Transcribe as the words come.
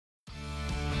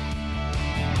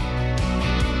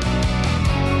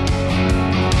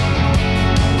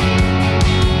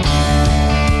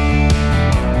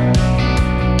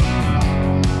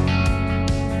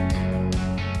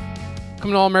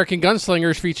Welcome to All American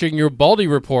Gunslingers featuring Ubaldi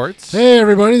Reports. Hey,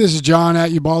 everybody. This is John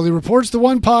at Ubaldi Reports, the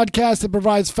one podcast that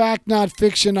provides fact, not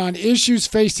fiction, on issues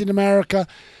facing America,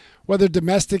 whether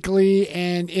domestically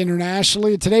and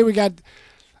internationally. Today we got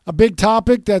a big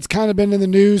topic that's kind of been in the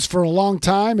news for a long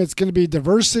time. It's going to be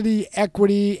diversity,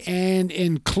 equity, and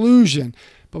inclusion.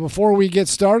 But before we get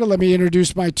started, let me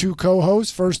introduce my two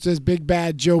co-hosts. First is Big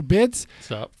Bad Joe Bitts.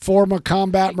 What's up? Former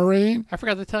combat Marine. I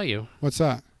forgot to tell you. What's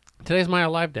that? Today's my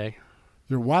alive day.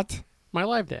 Your what? My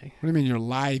alive day. What do you mean your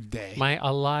live day? My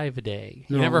alive day.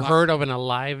 Your You never heard of an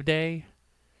alive day?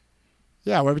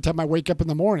 Yeah, well, every time I wake up in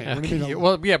the morning. What do you mean?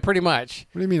 Well, yeah, pretty much.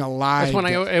 What do you mean alive?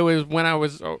 That's it was when I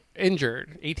was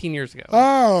injured 18 years ago.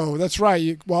 Oh, that's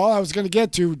right. Well, I was going to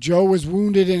get to Joe was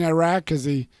wounded in Iraq because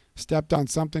he stepped on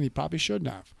something he probably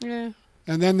shouldn't have. Yeah.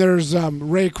 And then there's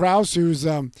Ray Krause, who's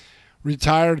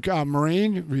retired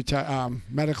Marine,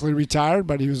 medically retired,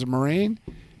 but he was a Marine.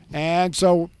 And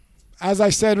so, as I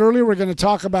said earlier, we're going to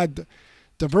talk about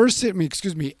diversity,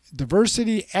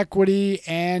 equity,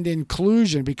 and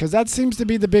inclusion, because that seems to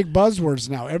be the big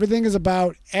buzzwords now. Everything is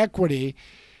about equity.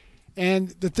 And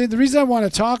the reason I want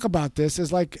to talk about this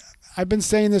is, like, I've been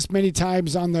saying this many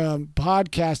times on the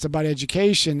podcast about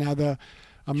education. Now, the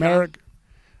American...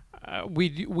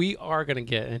 we are going to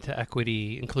get into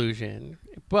equity, inclusion,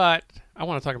 but I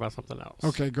want to talk about something else.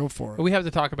 Okay, go for it. We have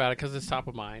to talk about it because it's top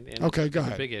of mind. And okay, go it's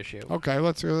ahead. a big issue. Okay,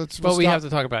 let's. But we have to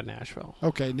talk about Nashville.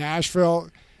 Okay, Nashville.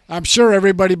 I'm sure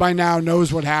everybody by now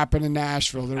knows what happened in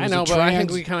Nashville. I know, but I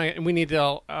think we need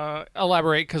to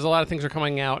elaborate, because a lot of things are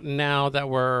coming out now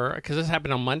because this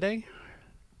happened on Monday.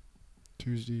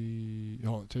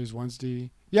 Today's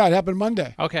Wednesday. Yeah, it happened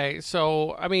Monday. Okay,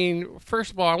 so, I mean,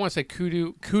 first of all, I want to say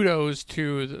kudos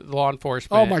to the law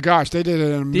enforcement. Oh, my gosh, they did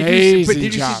an amazing job.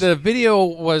 Did you see the video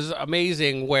was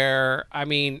amazing where, I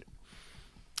mean,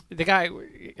 the guy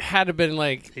had to have been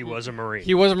like... He was a Marine.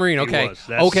 He was a Marine, okay. He was.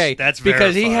 That's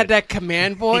because verified. he had that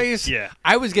command voice. Yeah.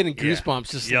 I was getting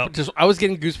goosebumps. I was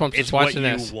getting goosebumps just watching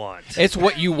this. It's what you want. It's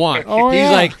what you want. Oh, He's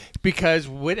yeah. like, because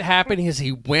what happened is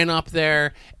he went up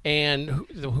there, and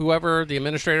whoever, the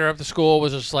administrator of the school,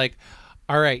 was just like,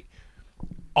 all right,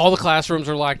 all the classrooms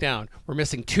are locked down. We're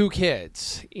missing 2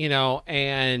 kids,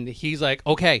 and he's like,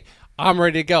 okay, I'm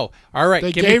ready to go. All right,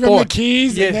 they give gave me 4. him the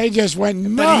keys, and they just went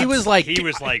nuts. But he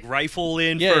was like, rifle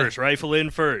in first, rifle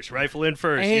in first, rifle in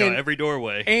first, and, every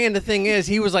doorway. And the thing is,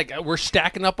 he was like, we're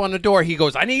stacking up on the door. He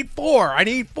goes, I need 4, I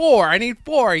need 4, I need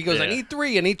 4. He goes, I need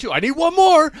 3, I need 2, I need 1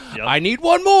 more, I need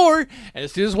 1 more. And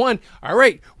as soon as 1, all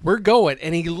right, we're going.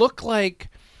 And it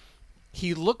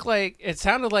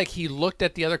sounded like he looked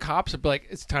at the other cops and be like,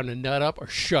 it's time to nut up or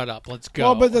shut up. Let's go.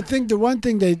 Well, but the one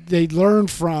thing they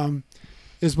learned from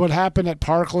is what happened at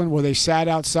Parkland, where they sat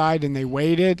outside and they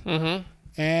waited.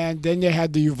 Mm-hmm. And then they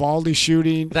had the Ubaldi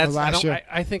shooting last year.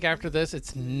 I think after this,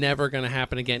 it's never going to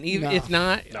happen again. Even if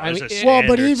not,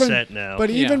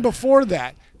 even before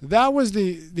that, that was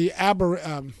the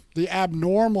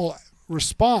abnormal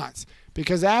response,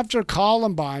 because after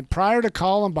Columbine, prior to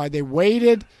Columbine, they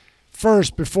waited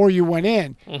first before you went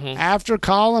in. Mm-hmm. After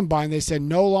Columbine, they said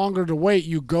no longer to wait.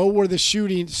 You go where the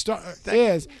shooting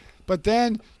is. But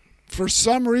then, for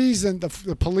some reason,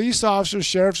 the police officers,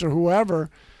 sheriffs, or whoever,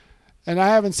 and I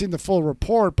haven't seen the full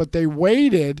report, but they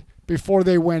waited before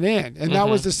they went in. And that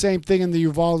was the same thing in the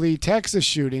Uvalde, Texas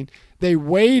shooting. They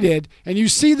waited, and you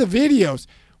see the videos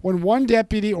when one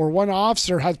deputy or one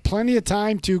officer has plenty of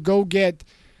time to go get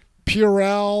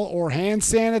Purell or hand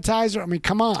sanitizer. I mean,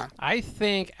 come on. I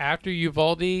think after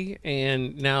Uvalde,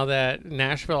 and now that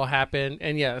Nashville happened,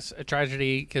 and yes, a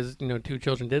tragedy because 2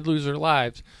 children did lose their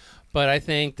lives, but I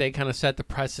think they kind of set the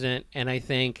precedent, and I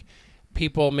think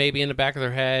people maybe in the back of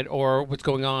their head, or what's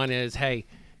going on is, hey,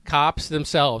 cops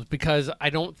themselves, because I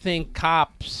don't think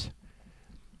cops,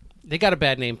 they got a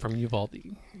bad name from Uvalde.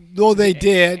 Well, they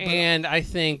did. And I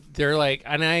think they're like,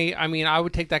 and I mean, I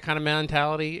would take that kind of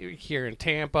mentality here in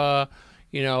Tampa,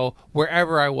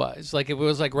 wherever I was. Like, if it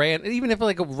was like Ray, even if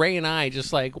like Ray and I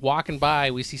just like walking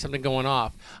by, we see something going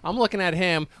off. I'm looking at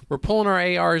him. We're pulling our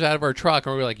ARs out of our truck,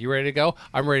 and we're like, "You ready to go?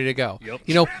 I'm ready to go."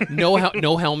 Yep.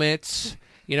 No helmets.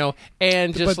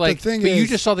 And just you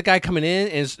just saw the guy coming in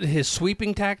and his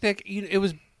sweeping tactic. It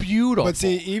was beautiful. But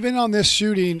see, even on this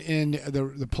shooting in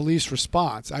the police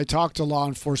response, I talked to law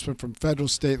enforcement from federal,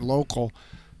 state, and local,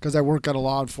 because I work at a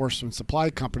law enforcement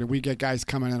supply company. We get guys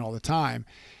coming in all the time.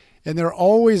 And they're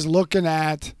always looking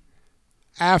at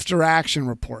after-action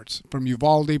reports from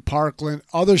Uvalde, Parkland,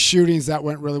 other shootings that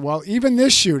went really well. Even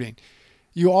this shooting,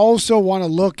 you also want to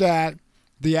look at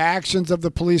the actions of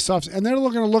the police officer. And they're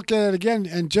going to look at it again,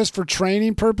 and just for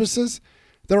training purposes,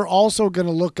 they're also going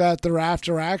to look at their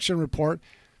after-action report.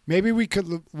 Maybe we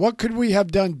could. What could we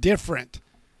have done different?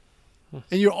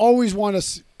 And you always want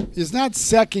to. It's not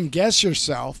second guess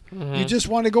yourself. Mm-hmm. You just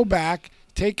want to go back,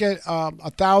 take a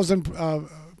 1,000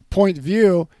 point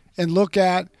view, and look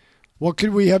at what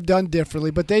could we have done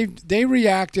differently. But they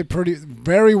reacted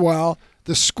very well.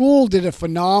 The school did a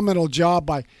phenomenal job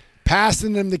by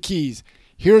passing them the keys.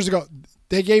 Here's a go.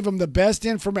 They gave them the best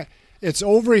information. It's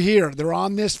over here. They're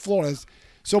on this floor.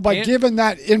 So by giving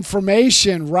that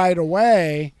information right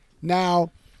away,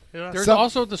 now there's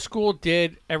also the school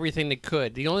did everything they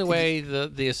could. The only way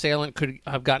the assailant could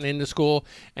have gotten into school,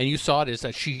 and you saw it, is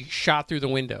that she shot through the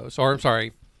windows. Or I'm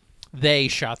sorry, they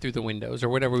shot through the windows, or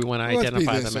whatever we want to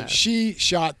identify them as. She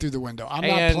shot through the window. I'm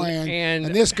not playing. And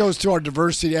this goes to our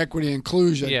diversity, equity,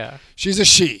 inclusion. Yeah. She's a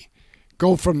she.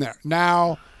 Go from there.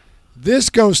 Now, this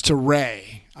goes to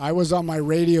Ray. I was on my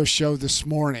radio show this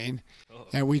morning,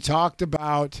 and we talked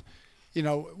about,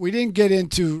 we didn't get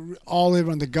into all in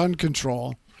on the gun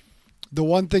control. The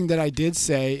one thing that I did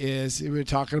say is we were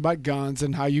talking about guns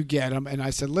and how you get them, and I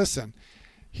said, listen,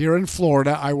 here in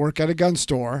Florida, I work at a gun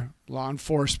store, law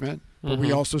enforcement, but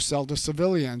we also sell to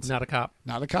civilians. Not a cop.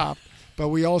 Not a cop. But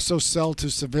we also sell to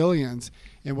civilians.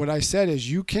 And what I said is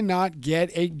you cannot get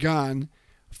a gun,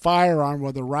 firearm,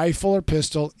 whether rifle or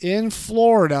pistol, in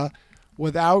Florida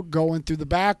without going through the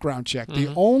background check.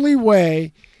 The only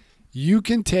way you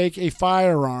can take a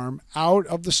firearm out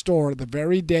of the store the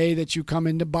very day that you come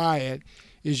in to buy it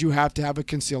is you have to have a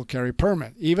concealed carry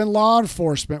permit. Even law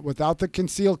enforcement, without the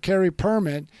concealed carry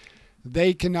permit,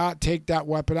 they cannot take that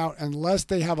weapon out unless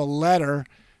they have a letter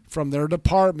from their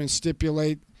department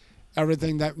stipulate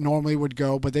everything that normally would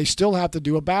go, but they still have to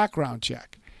do a background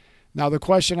check. Now, the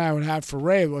question I would have for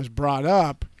Ray was brought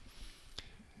up.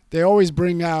 They always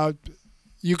bring out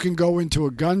you can go into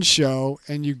a gun show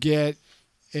and you get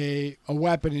a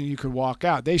weapon and you can walk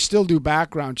out. They still do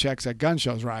background checks at gun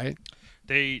shows, right?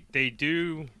 They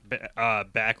do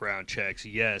background checks,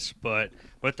 yes, but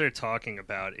what they're talking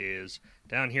about is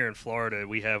down here in Florida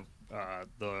we have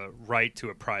the right to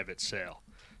a private sale.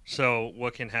 So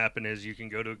what can happen is you can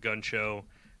go to a gun show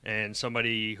and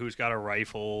somebody who's got a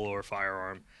rifle or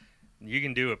firearm, you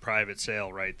can do a private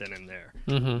sale right then and there.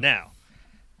 Now,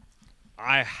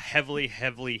 I heavily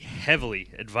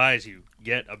advise you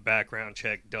get a background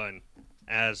check done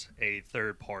as a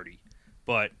third party.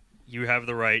 But you have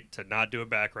the right to not do a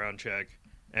background check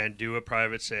and do a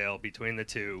private sale between the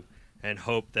two and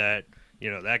hope that,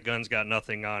 that gun's got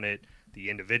nothing on it. The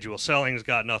individual selling's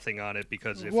got nothing on it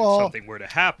because if something were to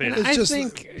happen,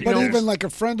 even like a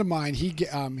friend of mine,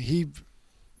 he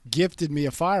gifted me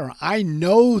a firearm. I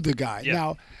know the guy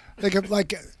now,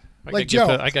 like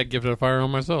Joe. I got gifted a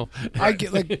firearm myself.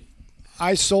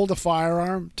 I sold a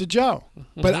firearm to Joe,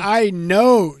 but I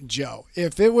know Joe.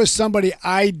 If it was somebody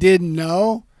I didn't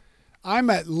know, I'm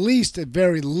at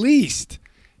very least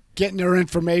getting their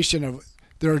information of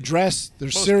their address, their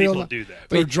serial,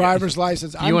 their driver's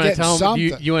license. You want to tell them?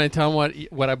 You want to tell them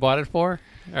what I bought it for,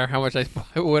 or how much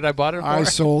what I bought it for? I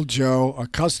sold Joe a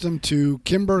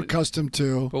Kimber Custom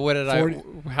 2. But what did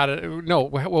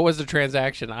what was the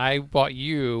transaction? I bought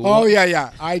you. Oh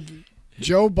yeah.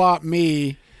 Joe bought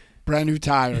me brand new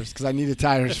tires because I needed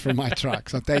tires for my truck.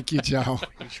 So thank you, Joe.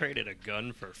 You traded a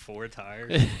gun for 4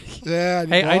 tires. Yeah.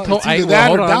 Hey, I told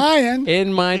that or dying.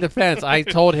 In my defense, I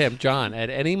told him, John, at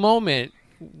any moment,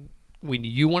 when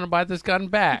you want to buy this gun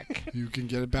back, you can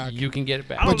get it back. You can get it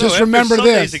back. But just remember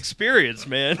this. Experience,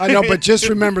 man. I know, but just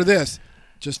remember this.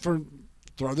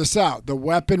 Throw this out. The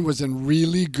weapon was in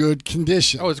really good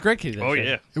condition. Oh, it's great condition. Oh,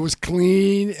 yeah. It was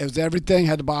clean. It was everything.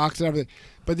 Had the box and everything.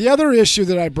 But the other issue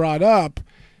that I brought up,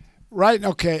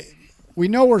 we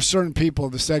know where certain people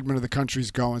of the segment of the country is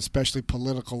going, especially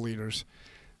political leaders.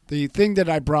 The thing that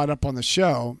I brought up on the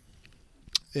show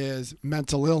is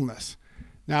mental illness.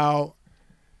 Now,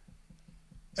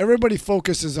 everybody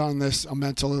focuses on this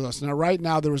mental illness. Now, right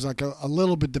now, there was like a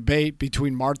little bit debate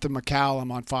between Martha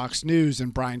McCallum on Fox News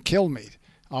and Brian Kilmeade.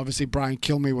 Obviously, Brian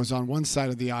Kilmeade was on one side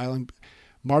of the island.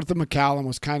 Martha McCallum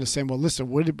was kind of saying, well, listen,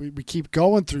 we keep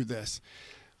going through this.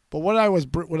 But what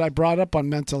I brought up on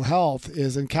mental health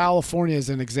is in California as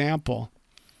an example,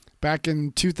 back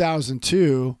in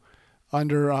 2002,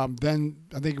 under then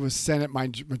I think it was Senate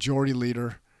Majority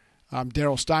Leader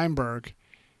Darrell Steinberg,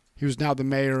 he was now the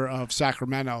mayor of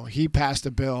Sacramento. He passed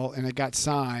a bill and it got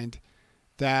signed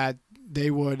that they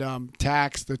would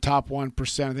tax the top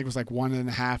 1%. I think it was like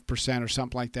 1.5% or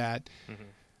something like that.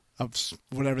 Of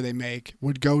whatever they make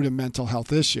would go to mental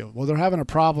health issue. Well, they're having a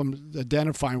problem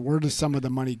identifying where does some of the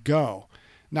money go.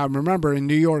 Now, remember, in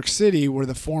New York City, where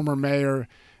the former Mayor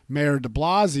de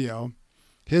Blasio,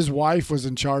 his wife was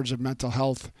in charge of mental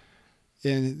health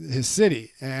in his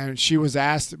city. And she was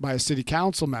asked by a city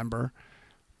council member,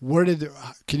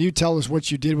 can you tell us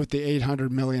what you did with the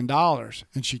 $800 million?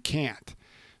 And she can't.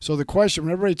 So the question,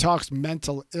 when everybody talks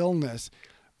mental illness,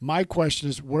 my question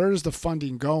is, where is the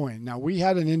funding going? Now, we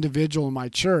had an individual in my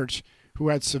church who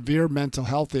had severe mental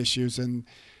health issues, and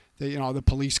the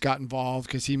police got involved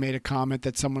because he made a comment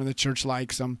that someone in the church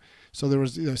likes him. So there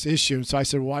was this issue. So I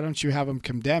said, why don't you have him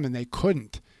condemned? And they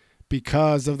couldn't,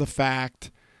 because of the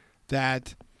fact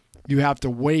that you have to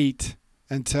wait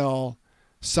until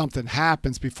something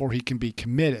happens before he can be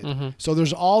committed. Mm-hmm. So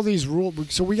there's all these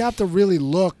rules. So we have to really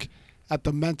look at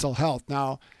the mental health.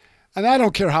 Now, and I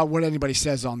don't care what anybody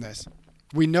says on this.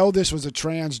 We know this was a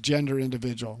transgender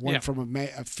individual, went from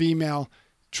a female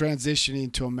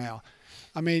transitioning to a male.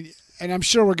 I mean, and I'm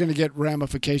sure we're going to get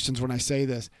ramifications when I say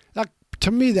this.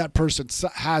 To me, that person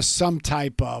has some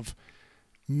type of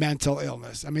mental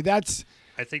illness. I mean, I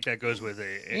think that goes with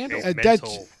a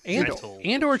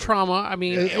mental or trauma. I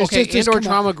mean, just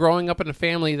trauma growing up in a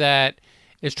family that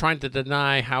is trying to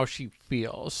deny how she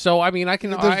feels. So, I mean, I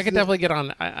can definitely get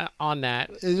on that.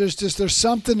 There's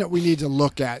something that we need to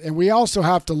look at, and we also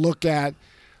have to look at,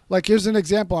 like, here's an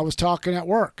example. I was talking at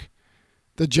work.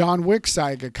 The John Wick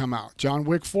saga come out. John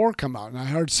Wick 4 come out, and I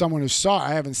heard someone who saw it.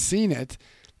 I haven't seen it,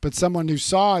 but someone who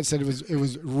saw it said it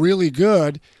was really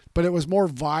good, but it was more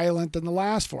violent than the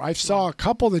last 4. I saw a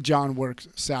couple of the John Wick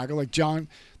saga, like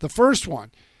the first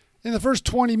one. In the first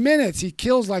 20 minutes, he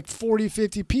kills like 40,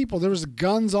 50 people. There was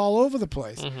guns all over the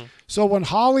place. Mm-hmm. So when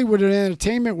Hollywood and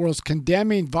entertainment world's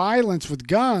condemning violence with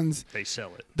guns, they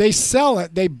sell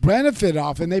it. They benefit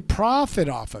off, and they profit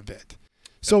off of it.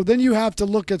 So then you have to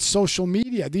look at social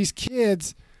media. These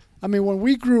kids, I mean, when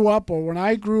we grew up or when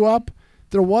I grew up,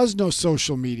 there was no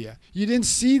social media. You didn't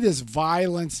see this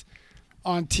violence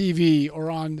on TV or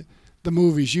on the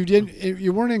movies. You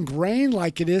weren't ingrained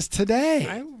like it is today.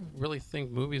 I really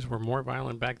think movies were more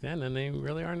violent back then than they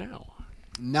really are now.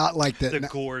 Not like that. The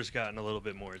gore's gotten a little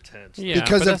bit more intense. Yeah,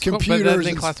 because of computers. But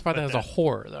they classify that as a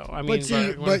horror, though. I mean,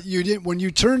 but you didn't. When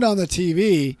you turned on the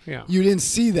TV, yeah. You didn't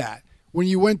see that. When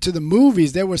you went to the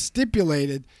movies, they were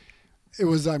stipulated. It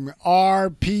was R,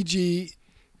 PG,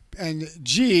 and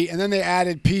G, and then they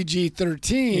added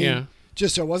PG-13. Yeah.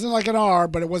 Just so it wasn't like an R,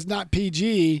 but it was not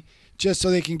PG, just so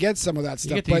they can get some of that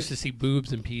stuff. You get used to see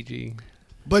boobs in PG.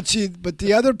 But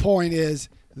the other point is,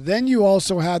 then you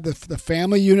also had the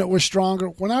family unit was stronger.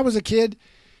 When I was a kid,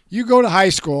 you go to high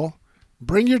school,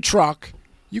 bring your truck.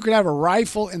 You could have a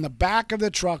rifle in the back of the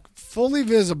truck, fully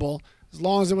visible, as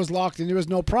long as it was locked and there was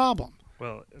no problem.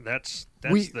 Well, that's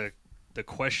the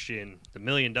question. The $1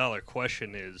 million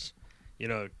question is,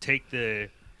 take the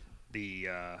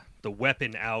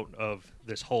weapon out of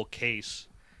this whole case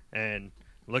and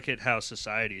look at how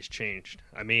society has changed.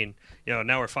 I mean,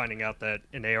 now we're finding out that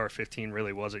an AR-15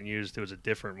 really wasn't used. It was a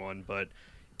different one. But,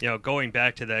 going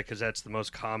back to that, because that's the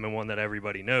most common one that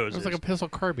everybody knows. It was like a pistol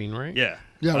carbine, right? Yeah.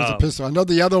 Yeah, it was a pistol. I know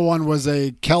the other one was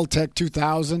a Kel-Tec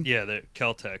 2000. Yeah, the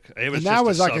Kel-Tec. It was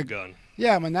just a like subgun.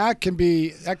 Yeah, I mean, that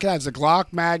has a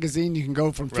Glock magazine. You can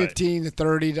go from 15 to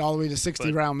 30 to all the way to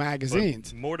 60-round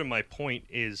magazines. But more to my point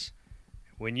is,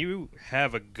 when you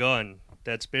have a gun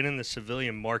that's been in the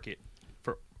civilian market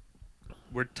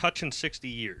we're touching 60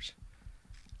 years,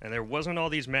 and there wasn't all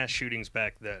these mass shootings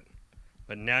back then,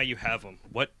 but now you have them.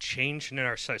 What changed in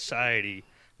our society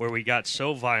where we got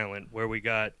so violent, where we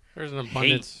got there's an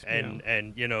abundance, hate,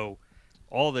 and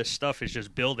all this stuff is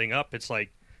just building up? It's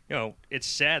like, it's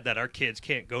sad that our kids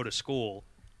can't go to school.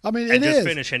 I mean, and just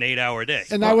finish an 8-hour day.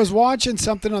 And I was watching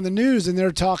something on the news, and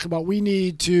they're talking about we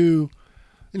need to,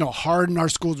 harden our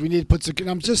schools. We need to put some. And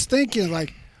I'm just thinking,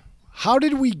 like, how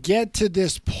did we get to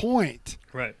this point?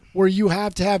 Right. Where you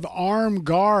have to have armed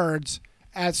guards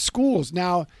at schools.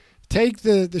 Now, take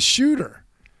the shooter.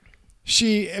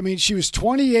 She was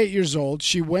 28 years old.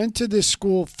 She went to this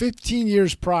school 15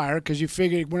 years prior because you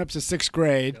figured it went up to 6th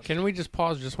grade. Can we just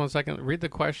pause just 1 second? Read the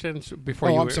questions before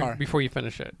you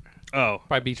finish it. Oh.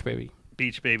 By Beach Baby.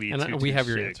 Beach Baby. And we have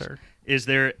your answer. Is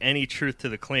there any truth to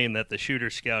the claim that the shooter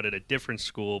scouted a different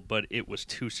school, but it was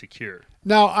too secure?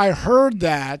 Now, I heard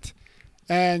that,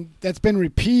 and that's been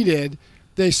repeated.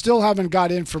 They still haven't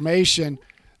got information.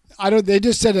 They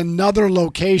just said another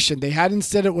location. They hadn't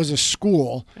said it was a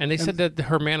school. And they said that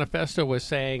her manifesto was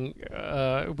saying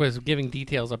was giving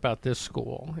details about this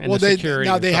school and the security.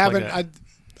 Now they haven't. Like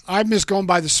I'm just going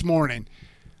by this morning.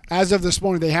 As of this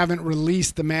morning, they haven't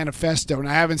released the manifesto, and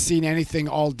I haven't seen anything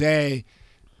all day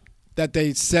that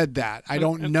they said that. I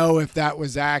don't know if that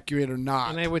was accurate or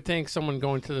not. And I would think someone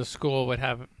going to the school would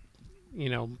have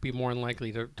be more than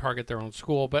likely to target their own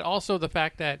school. But also the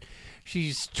fact that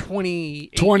she's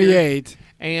 28.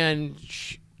 And,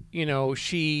 she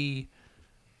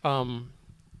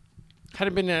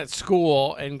hadn't been at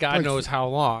school in God knows how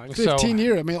long. 15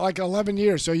 years. I mean, like 11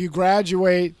 years. So you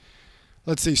graduate,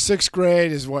 let's see, 6th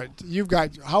grade is what? You've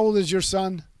got, how old is your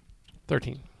son?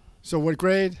 13. So what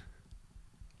grade?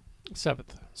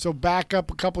 7th. So back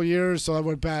up a couple years, so that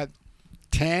would be about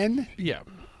 10? Yeah.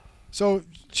 So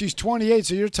she's 28,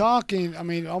 so you're talking,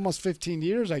 almost 15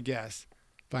 years, I guess,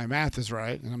 if my math is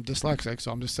right, and I'm dyslexic,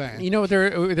 so I'm just saying.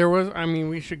 There was,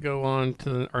 we should go on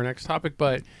to our next topic,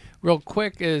 but real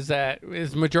quick is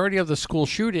the majority of the school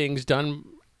shootings done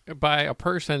by a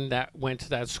person that went to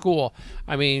that school.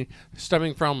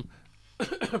 Stemming from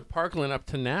Parkland up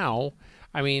to now,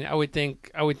 I would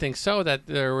think so, that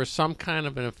there was some kind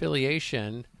of an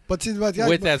affiliation with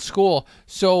that school.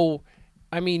 So,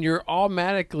 you're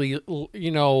automatically,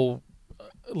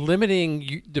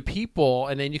 limiting the people,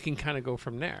 and then you can kind of go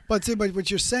from there. But what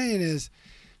you're saying is,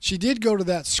 she did go to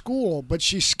that school, but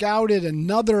she scouted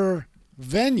another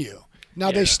venue.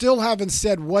 Now, They still haven't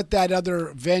said what that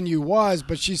other venue was,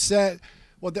 but she said,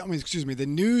 the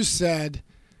news said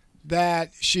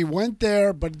that she went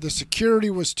there, but the security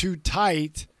was too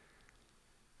tight,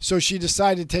 so she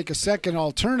decided to take a second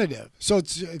alternative. So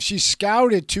if she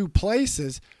scouted 2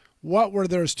 places, what were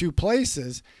those 2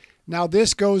 places? Now,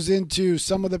 this goes into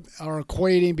some of the are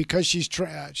equating, because she's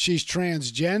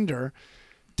transgender.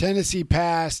 Tennessee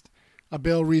passed a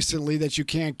bill recently that you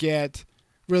can't get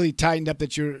really tightened up,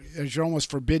 that you're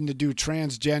almost forbidden to do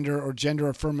transgender or gender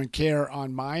affirming care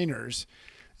on minors.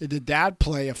 Did that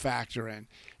play a factor in?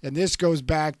 And this goes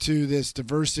back to this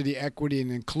diversity, equity,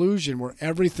 and inclusion, where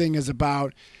everything is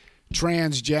about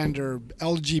transgender,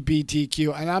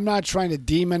 LGBTQ. And I'm not trying to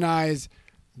demonize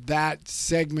that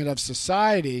segment of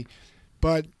society,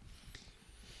 but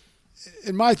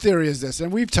my theory is this,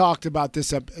 and we've talked about this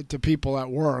to people at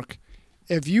work.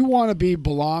 If you want to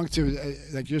belong to,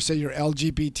 like you say, you're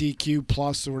LGBTQ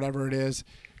plus or whatever it is,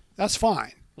 that's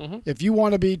fine. Mm-hmm. If you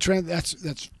want to be trans,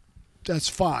 that's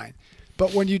fine.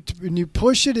 But when you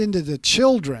push it into the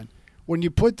children, when you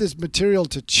put this material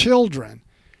to children,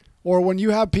 or when you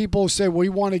have people say, we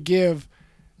want to give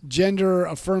gender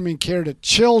affirming care to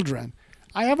children,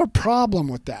 I have a problem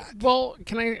with that. Well,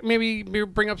 can I maybe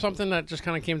bring up something that just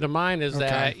kind of came to mind is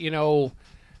that,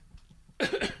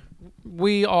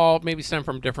 we all maybe stem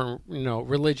from different,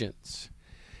 religions.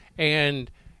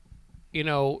 And,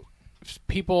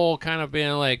 people kind of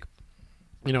being like,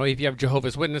 if you have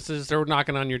Jehovah's Witnesses, they're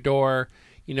knocking on your door,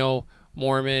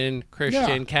 Mormon,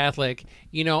 Christian, Catholic,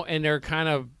 and they're kind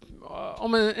of,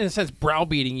 almost in a sense,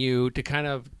 browbeating you to kind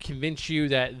of convince you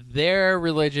that their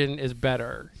religion is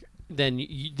better than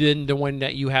the one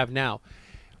that you have now.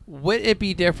 Would it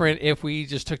be different if we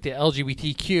just took the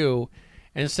LGBTQ,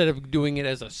 and instead of doing it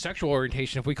as a sexual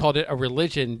orientation, if we called it a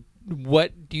religion?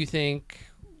 What do you think?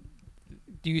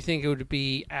 Do you think it would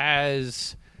be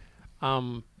as?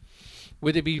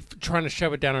 Would it be trying to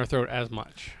shove it down our throat as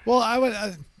much? Well, I would.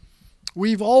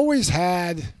 We've always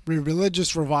had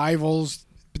religious revivals.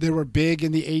 They were big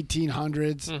in the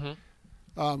 1800s.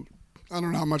 Mm-hmm. I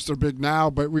don't know how much they're big now,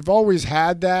 but we've always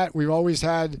had that. We've always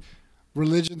had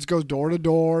religions go door to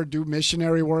door, do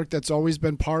missionary work. That's always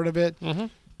been part of it. Mm-hmm.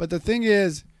 But the thing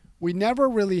is, we never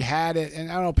really had it,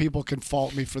 and I know people can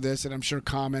fault me for this, and I'm sure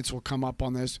comments will come up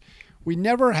on this. We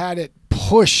never had it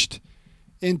pushed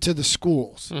into the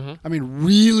schools. Mm-hmm.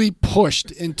 Really pushed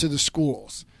into the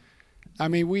schools.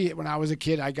 When I was a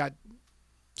kid, I got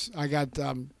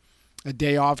a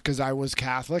day off because I was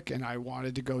Catholic, and I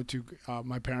wanted to go to,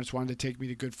 my parents wanted to take me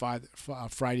to Good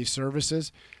Friday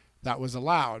services. That was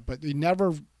allowed, but it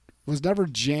was never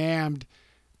jammed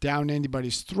down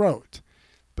anybody's throat.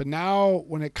 But now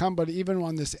when it comes, but even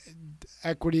on this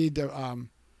equity,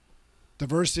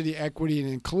 diversity, equity, and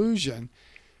inclusion,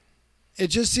 it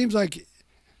just seems like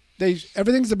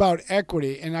everything's about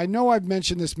equity. And I know I've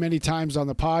mentioned this many times on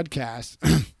the podcast.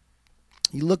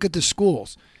 You look at the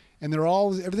schools, and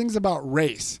everything's about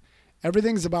race.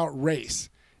 Everything's about race.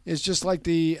 It's just like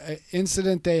the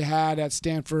incident they had at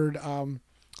Stanford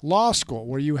Law School,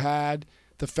 where you had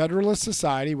the Federalist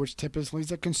Society, which typically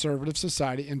is a conservative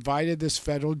society, invited this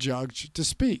federal judge to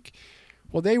speak.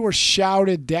 Well, they were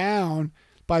shouted down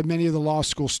by many of the law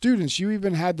school students. You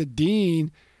even had the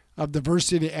dean of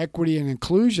diversity, equity, and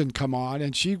inclusion come on,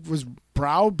 and she was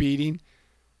browbeating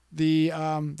the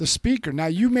speaker. Now,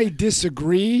 you may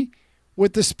disagree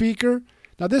with the speaker.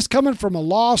 Now, this coming from a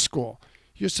law school,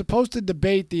 you're supposed to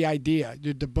debate the idea.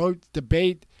 You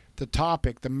debate the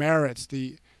topic, the merits,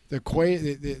 the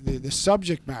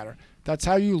subject matter. That's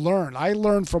how you learn. I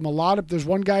learned from there's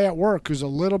one guy at work who's a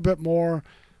little bit more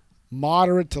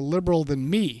moderate to liberal than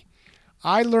me.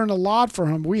 I learn a lot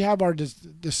from him. We have our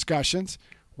discussions.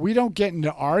 We don't get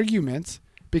into arguments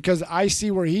because I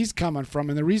see where he's coming from.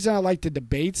 And the reason I like to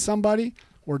debate somebody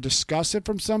or discuss it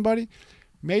from somebody,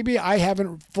 maybe I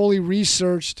haven't fully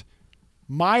researched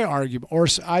my argument or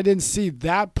I didn't see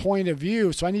that point of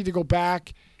view. So I need to go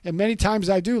back. And many times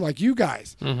I do, like you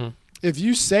guys. Mm-hmm. If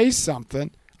you say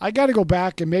something, I got to go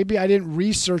back and maybe I didn't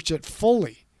research it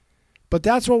fully. But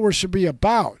that's what we should be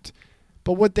about.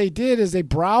 But what they did is they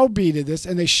browbeated this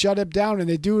and they shut it down, and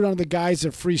they do it under the guise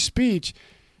of free speech.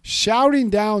 Shouting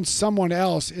down someone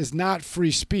else is not free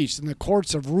speech, and the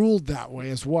courts have ruled that way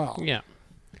as well. Yeah.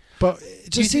 But it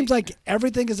just seems like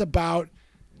everything is about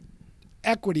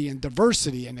equity and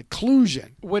diversity and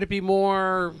inclusion. Would it be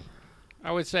more,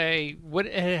 I would say, would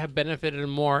it have benefited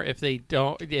more if they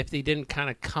didn't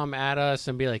kind of come at us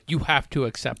and be like, you have to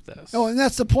accept this? Oh, and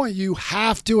that's the point. You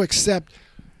have to accept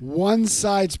one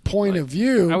side's point of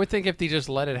view. I would think if they just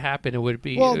let it happen, it would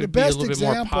be, well, it would the be a best little bit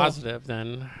more example positive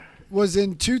than. Was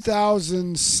in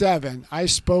 2007. I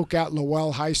spoke at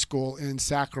Lowell High School in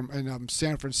San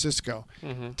Francisco.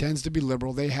 Mm-hmm. Tends to be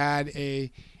liberal. They had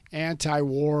a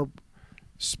anti-war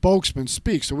spokesman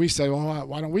speak. So we said, well,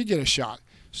 why don't we get a shot?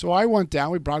 So I went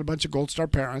down. We brought a bunch of Gold Star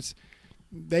parents.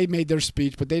 They made their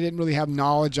speech, but they didn't really have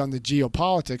knowledge on the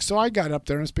geopolitics. So I got up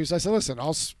there and speech. I said, listen,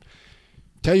 I'll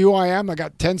tell you who I am. I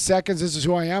got 10 seconds. This is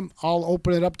who I am. I'll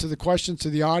open it up to the questions to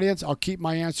the audience. I'll keep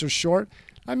my answers short.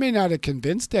 I may not have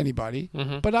convinced anybody,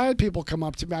 Mm-hmm. but I had people come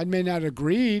up to me. I may not have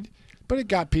agreed, but it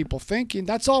got people thinking.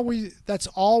 That's all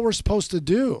we're supposed to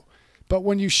do. But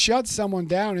when you shut someone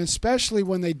down, especially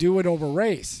when they do it over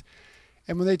race,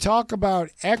 and when they talk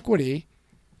about equity,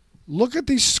 look at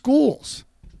these schools.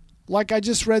 Like I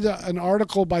just read an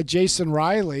article by Jason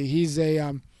Riley. He's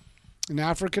an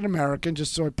African-American,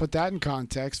 just so I put that in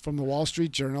context, from the Wall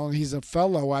Street Journal, and he's a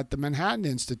fellow at the Manhattan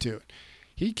Institute.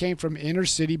 He came from inner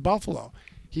city Buffalo.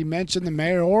 He mentioned the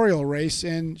mayoral race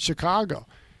in Chicago.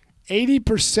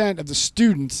 80% of the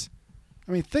students,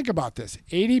 I mean, think about this.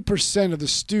 80% of the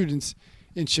students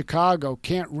in Chicago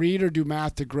can't read or do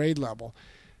math to grade level.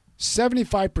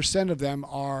 75% of them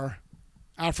are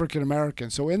African American.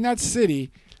 So in that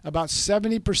city, about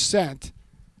 70%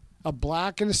 of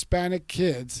black and Hispanic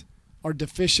kids are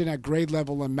deficient at grade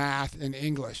level in math and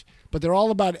English. But they're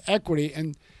all about equity,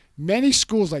 and many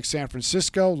schools like San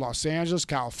Francisco, Los Angeles,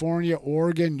 California,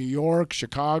 Oregon, New York,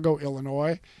 Chicago,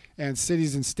 Illinois, and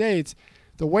cities and states,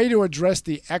 the way to address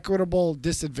the equitable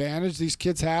disadvantage these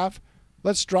kids have,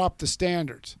 let's drop the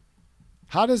standards.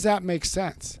 How does that make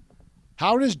sense?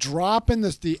 How does dropping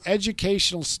the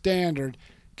educational standard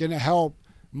going to help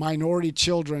minority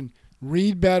children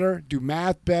read better, do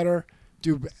math better,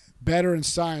 do better in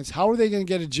science? How are they going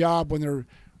to get a job when they're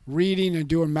reading and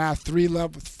doing math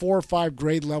 4 or 5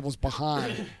 grade levels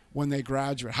behind when they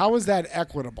graduate? How is that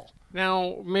equitable?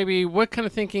 Now, maybe what kind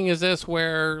of thinking is this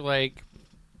where, like,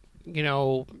 you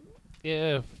know,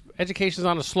 if education's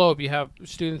on a slope, you have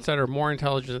students that are more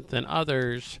intelligent than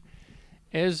others.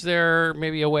 Is there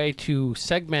maybe a way to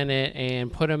segment it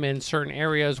and put them in certain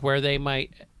areas where they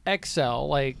might excel?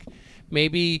 Like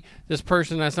maybe this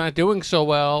person that's not doing so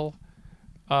well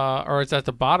or is at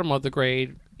the bottom of the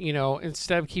grade, you know,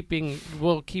 instead of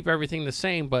we'll keep everything the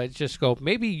same, but just go,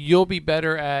 maybe you'll be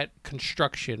better at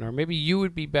construction, or maybe you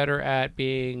would be better at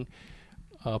being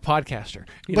a podcaster.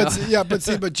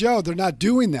 But Joe, they're not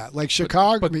doing that. Like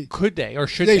Chicago. But could they, or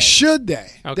should they?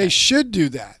 Okay. They should do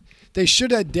that. They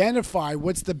should identify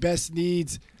what's the best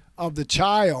needs of the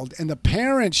child, and the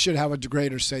parents should have a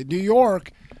greater say. New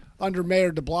York, under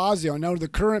Mayor de Blasio, I know the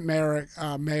current mayor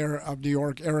of New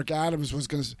York, Eric Adams, was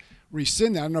going to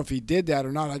rescind that. I don't know if he did that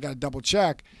or not. I got to double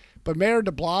check. But Mayor de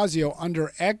Blasio,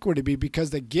 under equity,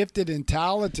 because the gifted and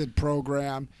talented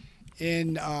program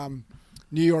in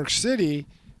New York City,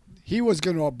 he was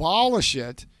going to abolish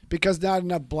it because not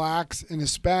enough blacks and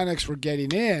Hispanics were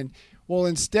getting in. Well,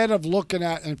 instead of looking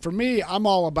at, and for me, I'm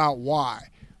all about why.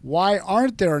 Why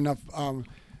aren't there enough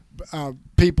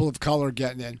people of color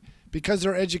getting in? Because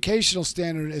their educational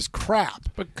standard is crap.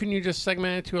 But couldn't you just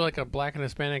segment it to like a black and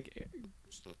Hispanic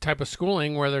type of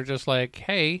schooling where they're just like,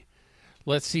 hey,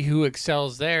 let's see who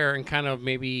excels there, and kind of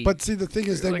maybe. But see, the thing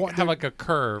is, they want have like a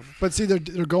curve. But see,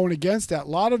 they're going against that. A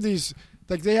lot of these,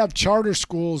 like they have charter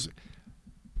schools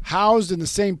housed in the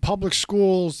same public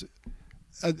schools.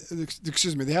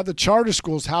 They have the charter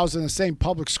schools housed in the same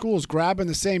public schools, grabbing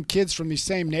the same kids from these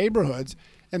same neighborhoods,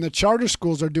 and the charter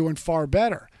schools are doing far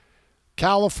better.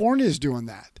 California is doing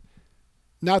that.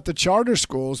 Not the charter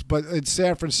schools, but in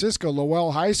San Francisco,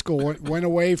 Lowell High School went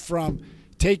away from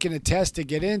taking a test to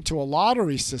get into a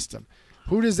lottery system.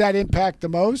 Who does that impact the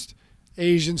most?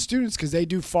 Asian students, because they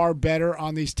do far better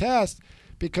on these tests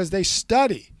because they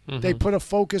study. Mm-hmm. They put a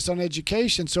focus on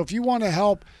education. So if you want to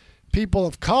help people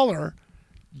of color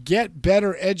get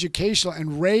better educational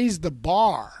and raise the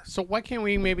bar. So why can't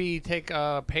we maybe take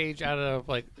a page out of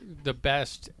like the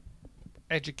best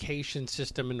education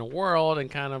system in the world and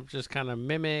kind of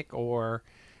mimic or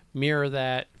mirror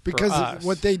that? Because for us?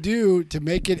 What they do to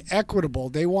make it equitable,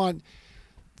 they want,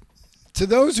 to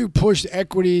those who push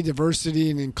equity, diversity,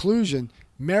 and inclusion,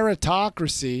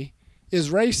 meritocracy is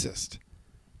racist.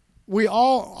 We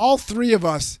all three of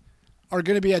us are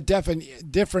going to be at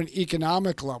different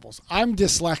economic levels. I'm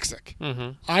dyslexic.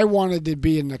 Mm-hmm. I wanted to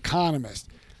be an economist.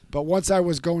 But once I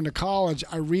was going to college,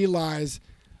 I realized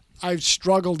I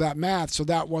struggled at math, so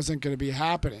that wasn't going to be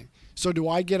happening. So do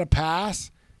I get a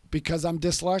pass because I'm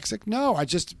dyslexic? No,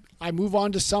 I move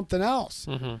on to something else.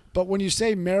 Mm-hmm. But when you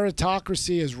say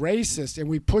meritocracy is racist and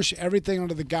we push everything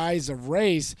under the guise of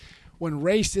race, when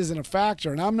race isn't a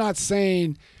factor, and I'm not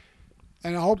saying,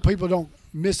 and I hope people don't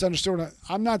misunderstood.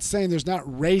 I'm not saying there's not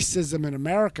racism in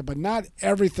America, but not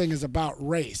everything is about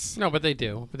race. No, but they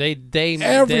do.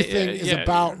 Everything is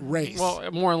about race. Well,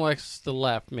 more or less the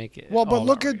left make it. Well, but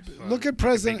look at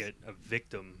President. Make it a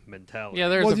victim mentality. Yeah,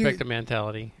 there's a victim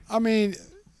mentality. I mean,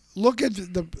 look at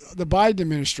the Biden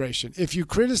administration. If you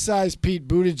criticize Pete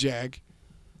Buttigieg,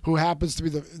 who happens to be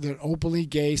the openly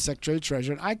gay Secretary of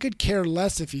Treasury, and I could care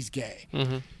less if he's gay.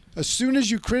 Mm-hmm. As soon as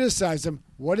you criticize him,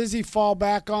 what does he fall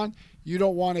back on? You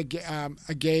don't want a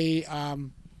gay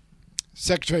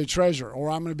Secretary of Treasurer,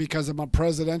 or because I'm a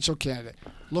presidential candidate.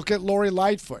 Look at Lori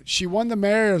Lightfoot. She won the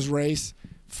mayor's race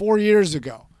 4 years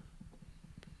ago,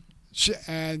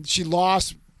 and she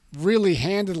lost really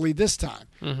handedly this time.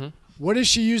 Mm-hmm. What does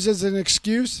she use as an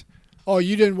excuse? Oh,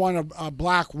 you didn't want a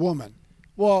black woman.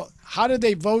 Well, how did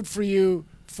they vote for you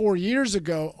 4 years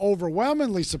ago?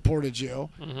 Overwhelmingly supported you,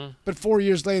 mm-hmm. but 4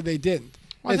 years later they didn't.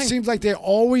 Well, it seems like they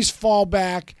always fall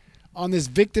back on this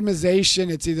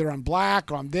victimization. It's either I'm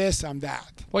black or I'm this, I'm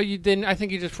that. Well, you didn't. I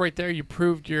think you just right there, you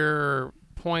proved your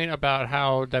point about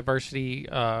how diversity,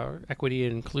 equity,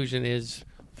 and inclusion is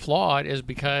flawed is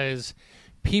because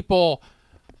people,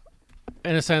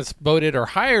 in a sense, voted or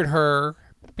hired her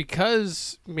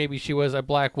because maybe she was a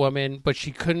black woman, but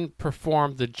she couldn't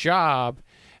perform the job.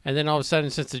 And then all of a sudden,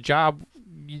 since the job,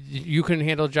 you couldn't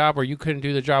handle the job or you couldn't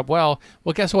do the job well,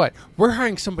 guess what? We're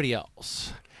hiring somebody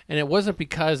else. And it wasn't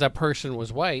because that person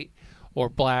was white or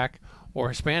black or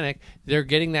Hispanic. They're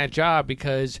getting that job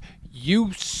because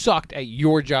you sucked at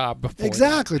your job before.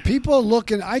 Exactly. People are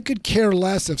looking, I could care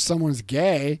less if someone's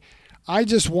gay. I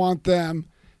just want them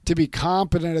to be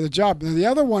competent at the job. Now, the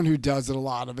other one who does it, a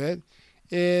lot of it,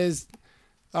 is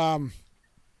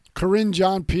Karine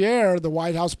Jean-Pierre, the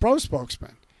White House press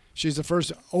spokesman. She's the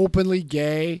first openly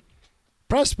gay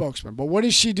press spokesman. But what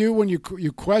does she do when you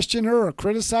question her or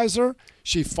criticize her?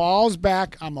 She falls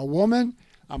back. I'm a woman,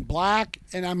 I'm black,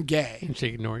 and I'm gay. And she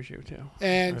ignores you too.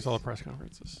 And there's all the press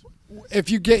conferences.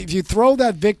 If you throw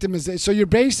that victimization, so you're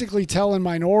basically telling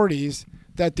minorities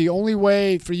that the only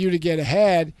way for you to get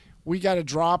ahead, we got to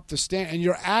drop the stand, and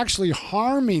you're actually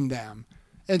harming them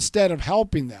instead of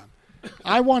helping them.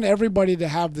 I want everybody to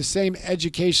have the same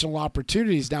educational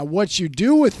opportunities. Now, what you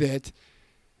do with it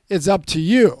is up to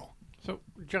you. So,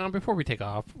 John, before we take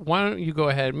off, why don't you go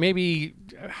ahead? Maybe,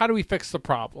 how do we fix the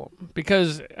problem?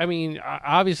 Because, I mean,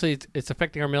 obviously it's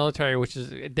affecting our military, which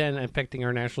is then affecting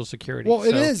our national security. Well,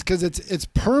 it is because it's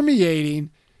permeating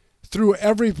through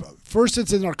first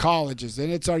it's in our colleges,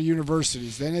 then it's our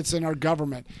universities, then it's in our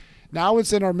government. Now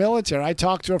it's in our military. I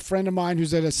talked to a friend of mine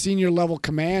who's at a senior level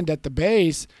command at the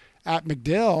base at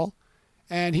MacDill,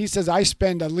 and he says, I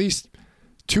spend at least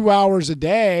 2 hours a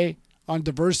day on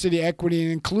diversity, equity,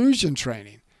 and inclusion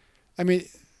training. I mean,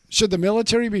 should the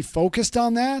military be focused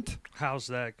on that? How's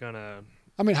that gonna?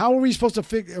 I mean, how are we supposed to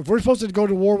if we're supposed to go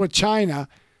to war with China?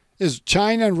 Is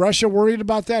China and Russia worried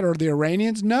about that, or the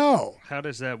Iranians? No. How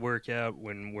does that work out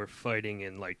when we're fighting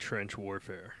in like trench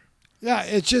warfare? Yeah,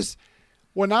 it's just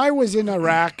when I was in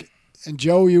Iraq, and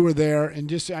Joe, you were there, and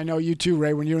just I know you too,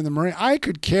 Ray, when you were in the Marine, I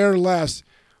could care less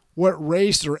what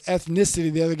race or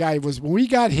ethnicity the other guy was. When we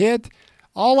got hit,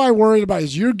 all I worried about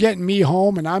is you're getting me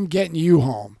home and I'm getting you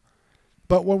home.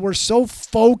 But when we're so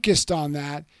focused on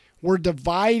that, we're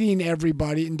dividing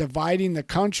everybody and dividing the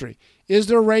country. Is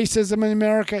there racism in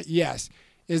America? Yes.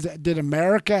 Did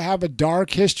America have a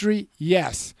dark history?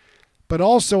 Yes. But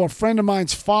also a friend of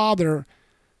mine's father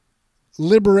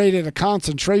liberated a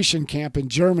concentration camp in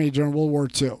Germany during World War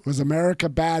II. Was America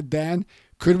bad then?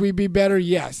 Could we be better?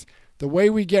 Yes. The way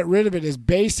we get rid of it is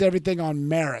base everything on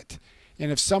merit.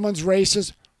 And if someone's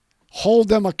racist, hold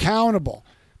them accountable.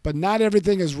 But not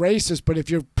everything is racist. But if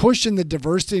you're pushing the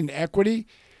diversity and equity,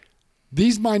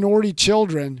 these minority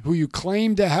children who you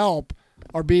claim to help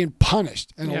are being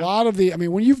punished. And a lot of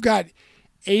when you've got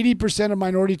 80% of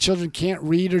minority children can't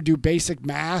read or do basic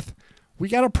math, we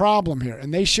got a problem here.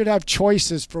 And they should have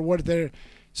choices for what they're,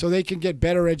 so they can get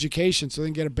better education, so they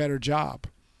can get a better job.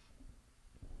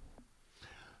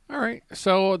 All right.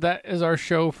 So that is our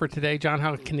show for today. John,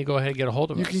 how can you go ahead and get a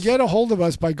hold of us? You can get a hold of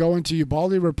us by going to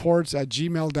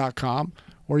ubaldireports@gmail.com,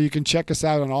 or you can check us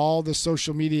out on all the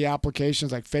social media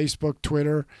applications like Facebook,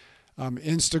 Twitter,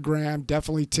 Instagram,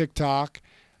 definitely TikTok.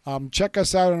 Check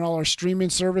us out on all our streaming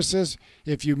services.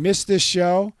 If you missed this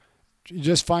show, you're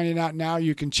just finding out now,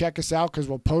 you can check us out because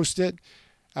we'll post it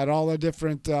at all the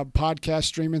different podcast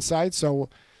streaming sites. So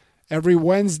every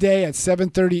Wednesday at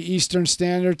 7:30 Eastern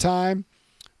Standard Time,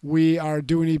 we are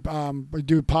doing we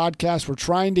do podcasts. We're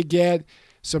trying to get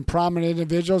some prominent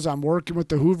individuals. I'm working with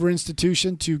the Hoover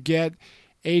Institution to get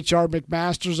H.R.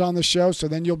 McMaster's on the show, so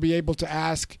then you'll be able to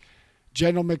ask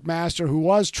General McMaster, who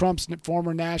was Trump's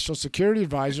former national security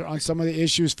advisor, on some of the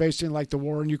issues facing, like the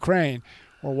war in Ukraine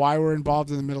or why we're involved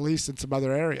in the Middle East and some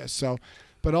other areas. So,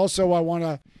 but also I want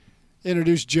to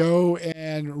introduce Joe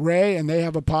and Ray, and they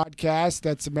have a podcast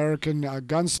that's American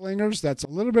Gunslingers. That's a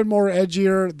little bit more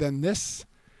edgier than this.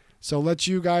 So let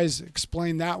you guys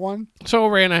explain that one. So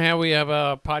Ray and we have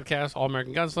a podcast, All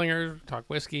American Gunslingers. Talk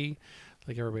whiskey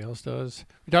like everybody else does.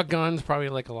 We talk guns, probably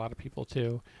like a lot of people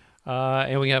too.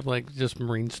 And we have like just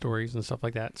Marine stories and stuff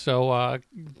like that. So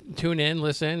tune in,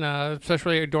 listen,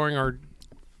 especially during our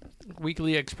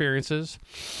weekly experiences.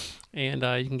 And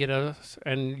you can get us,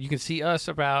 and you can see us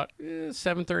about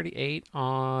 7:38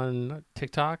 on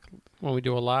TikTok when we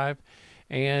do a live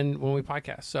and when we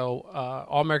podcast. So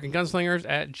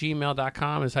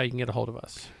allamericangunslingers@gmail.com is how you can get a hold of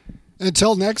us.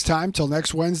 Until next time, till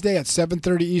next Wednesday at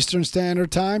 7:30 Eastern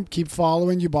Standard Time, keep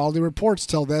following Ubaldi Reports.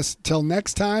 Till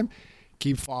next time,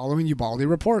 keep following Ubaldi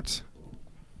Reports.